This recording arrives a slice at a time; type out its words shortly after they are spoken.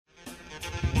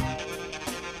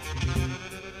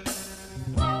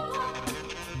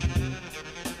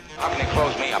How can he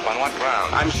close me up? On what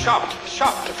ground? I'm shocked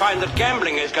to find that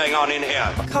gambling is going on in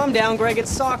here. Calm down, Greg.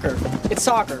 It's soccer. It's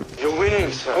soccer. You're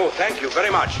winning, sir. Oh, thank you very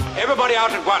much. Everybody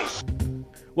out at once.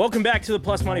 Welcome back to the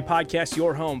Plus Money Podcast,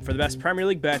 your home for the best Premier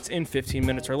League bets in 15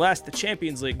 minutes or less. The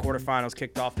Champions League quarterfinals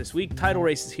kicked off this week. Title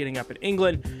race is heating up in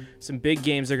England. Some big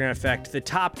games are going to affect the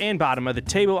top and bottom of the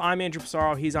table. I'm Andrew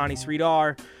Passaro. He's Ani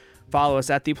Sridhar. Follow us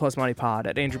at the Plus Money Pod,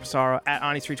 at Andrew Passaro, at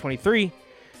Ani323.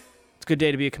 It's a good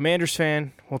day to be a Commanders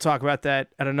fan. We'll talk about that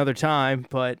at another time,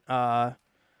 but the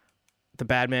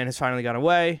bad man has finally gone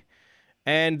away.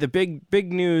 And the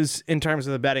big news in terms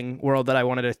of the betting world that I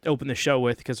wanted to open the show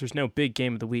with, because there's no big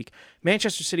game of the week.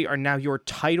 Manchester City are now your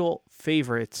title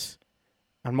favorites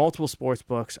on multiple sports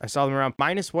books. I saw them around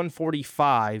minus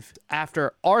 145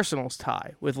 after Arsenal's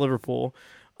tie with Liverpool.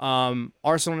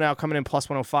 Arsenal now coming in plus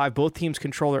 105. Both teams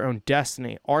control their own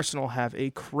destiny. Arsenal have a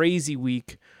crazy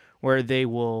week where they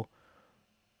will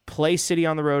play City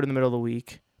on the road in the middle of the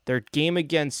week. Their game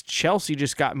against Chelsea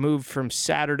just got moved from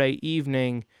Saturday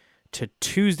evening to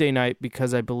Tuesday night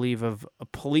because I believe of a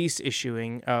police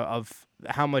issuing of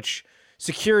how much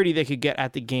security they could get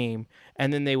at the game.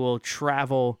 And then they will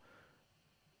travel.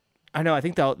 I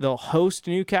think they'll host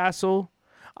Newcastle.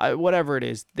 Whatever it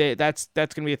is, that's going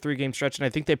to be a 3-game stretch, and I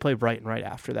think they play Brighton right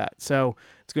after that. So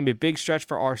it's going to be a big stretch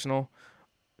for Arsenal.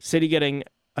 City getting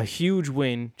a huge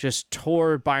win, just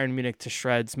tore Bayern Munich to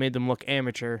shreds, made them look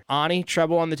amateur. Ani,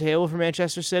 treble on the table for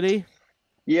Manchester City?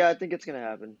 Yeah, I think it's going to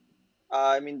happen.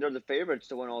 They're the favorites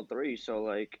to win all three, so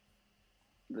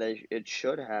it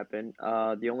should happen.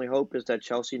 The only hope is that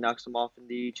Chelsea knocks them off in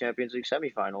the Champions League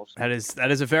semifinals. That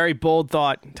is a very bold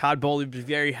thought. Todd Bowley would be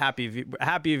very happy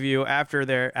of you after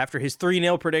his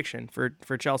 3-0 prediction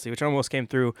for Chelsea, which almost came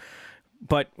through,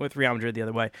 but with Real Madrid the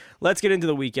other way. Let's get into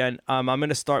the weekend. I'm going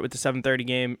to start with the 7:30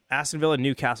 game. Aston Villa,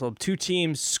 Newcastle, two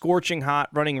teams scorching hot,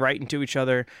 running right into each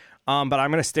other. But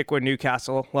I'm going to stick with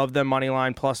Newcastle. Love them money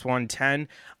line plus 110.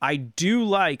 I do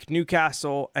like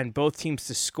Newcastle and both teams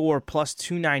to score plus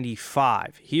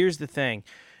 295. Here's the thing.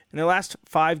 In their last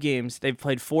 5 games, they've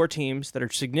played 4 teams that are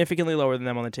significantly lower than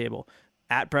them on the table.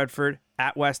 At Brentford,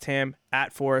 at West Ham,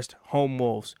 at Forest, home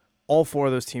Wolves. All 4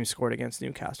 of those teams scored against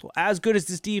Newcastle. As good as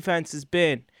this defense has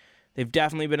been, they've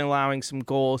definitely been allowing some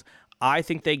goals. I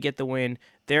think they get the win.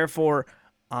 Therefore,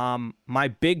 my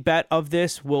big bet of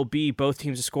this will be both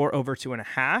teams to score over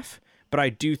 2.5, but I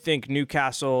do think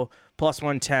Newcastle plus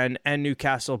 110 and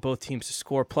Newcastle, both teams to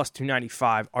score plus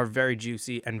 295 are very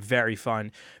juicy and very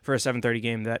fun for a 7:30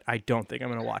 game that I don't think I'm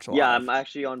going to watch a lot. Yeah, I'm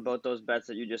actually on both those bets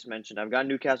that you just mentioned. I've got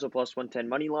Newcastle plus 110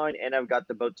 money line, and I've got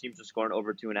the both teams to score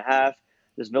over 2.5.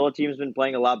 This Villa team's been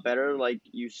playing a lot better, like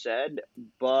you said,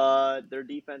 but their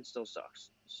defense still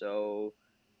sucks.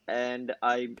 And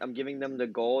I'm giving them the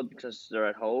goal because they're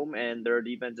at home and their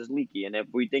defense is leaky. And if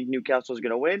we think Newcastle is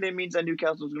going to win, it means that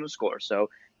Newcastle is going to score. So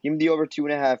give me the over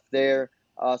 2.5 there.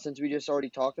 Since we just already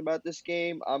talked about this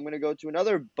game, I'm going to go to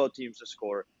another both teams to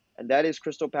score, and that is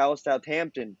Crystal Palace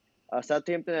Southampton.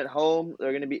 Southampton at home,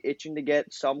 they're going to be itching to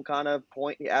get some kind of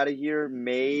point out of here,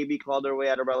 maybe claw their way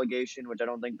out of relegation, which I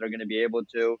don't think they're going to be able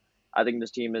to. I think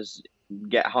this team is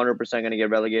 100% going to get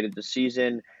relegated this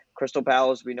season. Crystal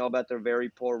Palace, we know about their very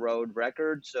poor road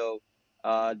record, so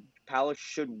Palace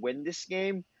should win this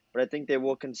game, but I think they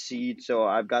will concede, so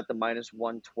I've got the minus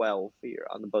 112 here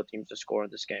on the both teams to score in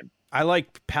this game. I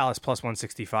like Palace plus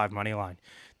 165 money line.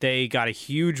 They got a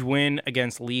huge win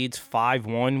against Leeds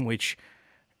 5-1, which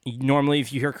normally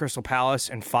if you hear Crystal Palace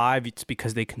and 5, it's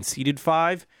because they conceded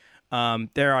 5.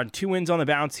 They're on 2 wins on the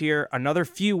bounce here. Another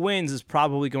few wins is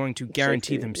probably going to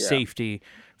guarantee them safety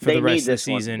for the rest of the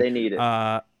season. They need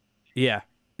it. Yeah,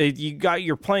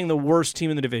 you're playing the worst team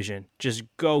in the division. Just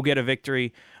go get a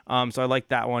victory. So I like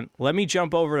that one. Let me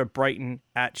jump over to Brighton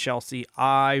at Chelsea.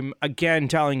 I'm again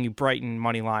telling you Brighton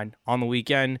money line on the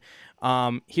weekend.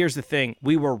 Here's the thing: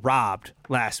 we were robbed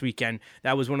last weekend.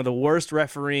 That was one of the worst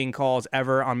refereeing calls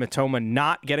ever on Matoma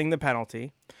not getting the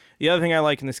penalty. The other thing I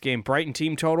like in this game: Brighton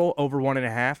team total over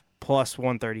 1.5 plus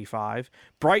 135.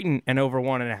 Brighton and over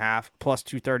 1.5 plus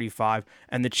 235,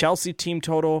 and the Chelsea team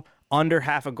total under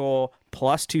half a goal,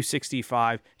 plus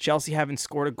 265. Chelsea haven't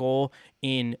scored a goal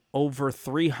in over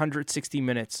 360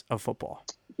 minutes of football.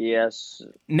 Yes.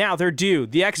 Now they're due.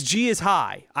 The XG is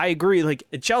high. I agree. Like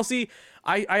Chelsea,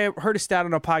 I heard a stat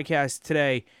on a podcast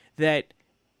today that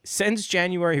since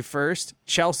January 1st,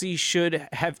 Chelsea should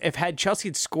have, if Chelsea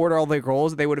had scored all their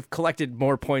goals, they would have collected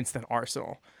more points than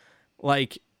Arsenal.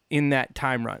 Like in that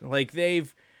time run. Like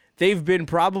they've been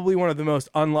probably one of the most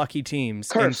unlucky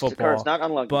teams in football. Cursed, not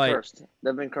unlucky, cursed.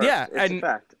 They've been cursed. Yeah, it's a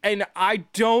fact. And I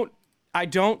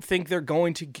don't think they're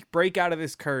going to break out of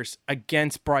this curse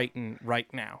against Brighton right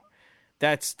now.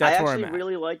 That's I where I'm actually at.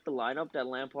 really like the lineup that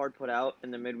Lampard put out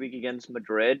in the midweek against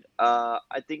Madrid. I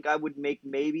think I would make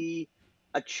maybe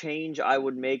a change I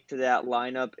would make to that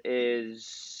lineup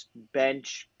is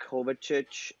bench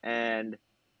Kovacic and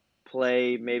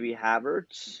play maybe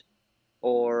Havertz.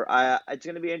 It's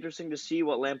going to be interesting to see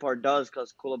what Lampard does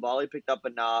because Koulibaly picked up a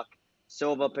knock.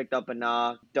 Silva picked up a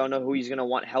knock. Don't know who he's going to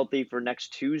want healthy for next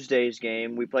Tuesday's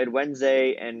game. We played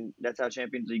Wednesday, and that's how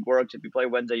Champions League works. If you play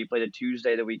Wednesday, you play the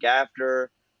Tuesday the week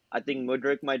after. I think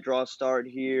Mudryk might draw a start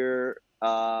here.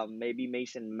 Maybe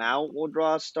Mason Mount will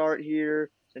draw a start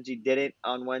here since he didn't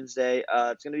on Wednesday.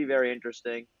 It's going to be very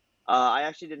interesting. I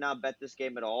actually did not bet this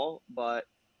game at all, but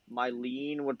my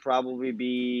lean would probably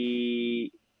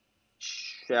be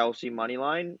Chelsea money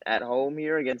line at home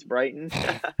here against Brighton.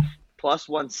 Plus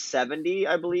 170,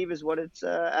 I believe, is what it's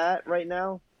at right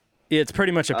now. Yeah, it's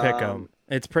pretty much a pick 'em.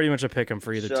 It's pretty much a pick 'em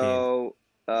for either team. So,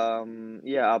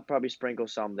 yeah, I'll probably sprinkle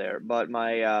some there. But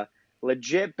my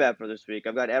legit bet for this week,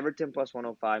 I've got Everton plus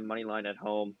 105 money line at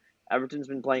home. Everton's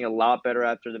been playing a lot better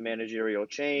after the managerial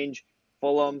change.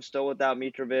 Fulham still without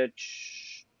Mitrovic.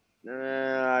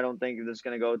 I don't think this is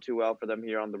going to go too well for them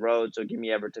here on the road. So give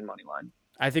me Everton money line.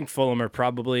 I think Fulham are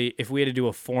probably, if we had to do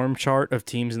a form chart of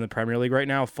teams in the Premier League right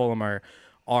now, Fulham are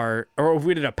or if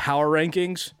we did a power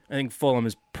rankings, I think Fulham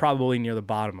is probably near the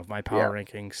bottom of my power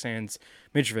rankings. Sans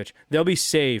Mitrovic, they'll be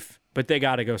safe, but they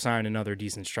got to go sign another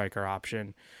decent striker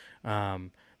option.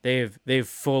 They've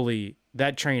fully,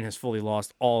 that train has fully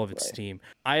lost all of its steam.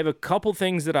 I have a couple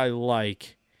things that I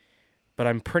like, but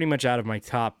I'm pretty much out of my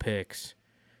top picks.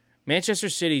 Manchester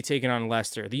City taking on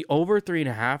Leicester. The over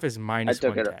 3.5 is minus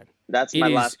 110. That's my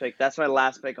last pick. That's my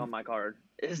last pick on my card.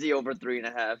 Is the over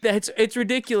 3.5. It's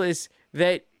ridiculous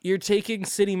that you're taking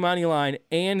City money line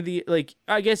and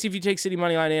I guess if you take City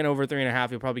money line and over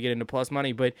 3.5, you'll probably get into plus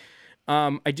money. But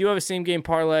I do have a same game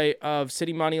parlay of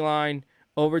City money line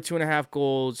over 2.5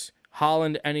 goals.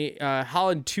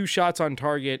 Holland 2 shots on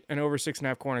target and over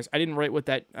 6.5 corners. I didn't write what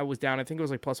that was down. I think it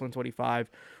was like plus 125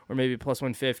 or maybe plus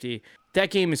 150.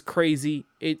 That game is crazy.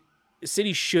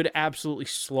 City should absolutely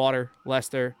slaughter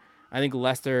Leicester. I think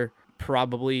Leicester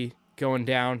probably going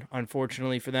down,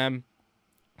 unfortunately for them,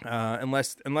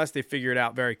 unless they figure it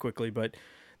out very quickly. But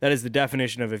that is the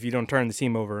definition of if you don't turn the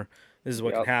team over, this is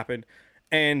what can happen.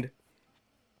 And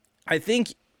I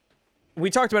think we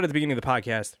talked about at the beginning of the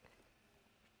podcast,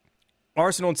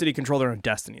 Arsenal and City control their own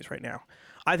destinies right now.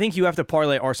 I think you have to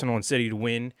parlay Arsenal and City to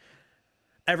win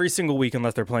every single week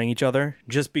unless they're playing each other,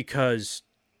 just because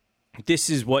this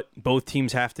is what both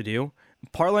teams have to do.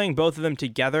 Parlaying both of them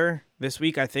together this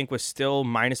week, I think, was still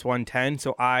minus 110.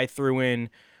 So I threw in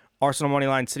Arsenal money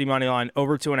line, City money line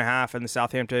over 2.5 in the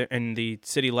Southampton and the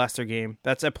City Leicester game.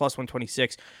 That's at plus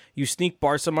 126. You sneak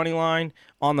Barca money line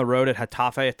on the road at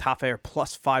Getafe. Getafe are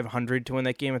plus 500 to win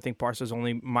that game. I think Barca's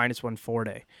only minus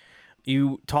 140.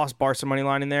 You toss Barca money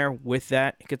line in there with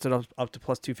that, it gets it up to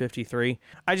plus 253.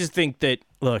 I just think that,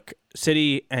 look,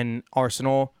 City and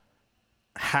Arsenal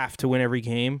have to win every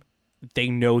game.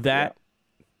 They know that.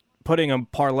 Building a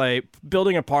parlay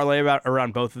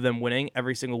around both of them winning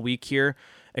every single week here,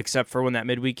 except for when that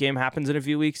midweek game happens in a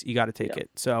few weeks, you got to take it.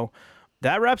 So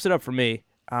that wraps it up for me.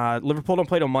 Liverpool don't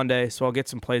play till Monday, so I'll get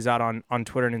some plays out on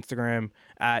Twitter and Instagram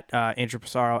at Andrew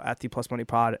Passaro, at the Plus Money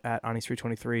Pod, at Ani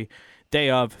 323. Day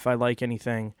of, if I like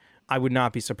anything, I would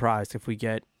not be surprised if we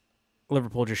get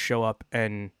Liverpool just show up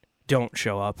and don't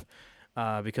show up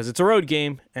because it's a road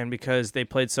game and because they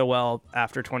played so well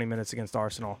after 20 minutes against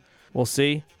Arsenal. We'll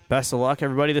see. Best of luck,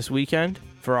 everybody, this weekend.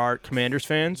 For our Commanders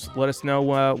fans, let us know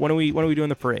when are we doing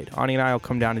the parade. Ani and I will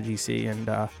come down to DC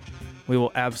and we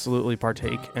will absolutely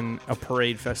partake in a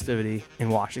parade festivity in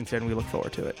Washington. We look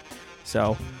forward to it.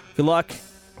 So, good luck.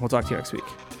 We'll talk to you next week.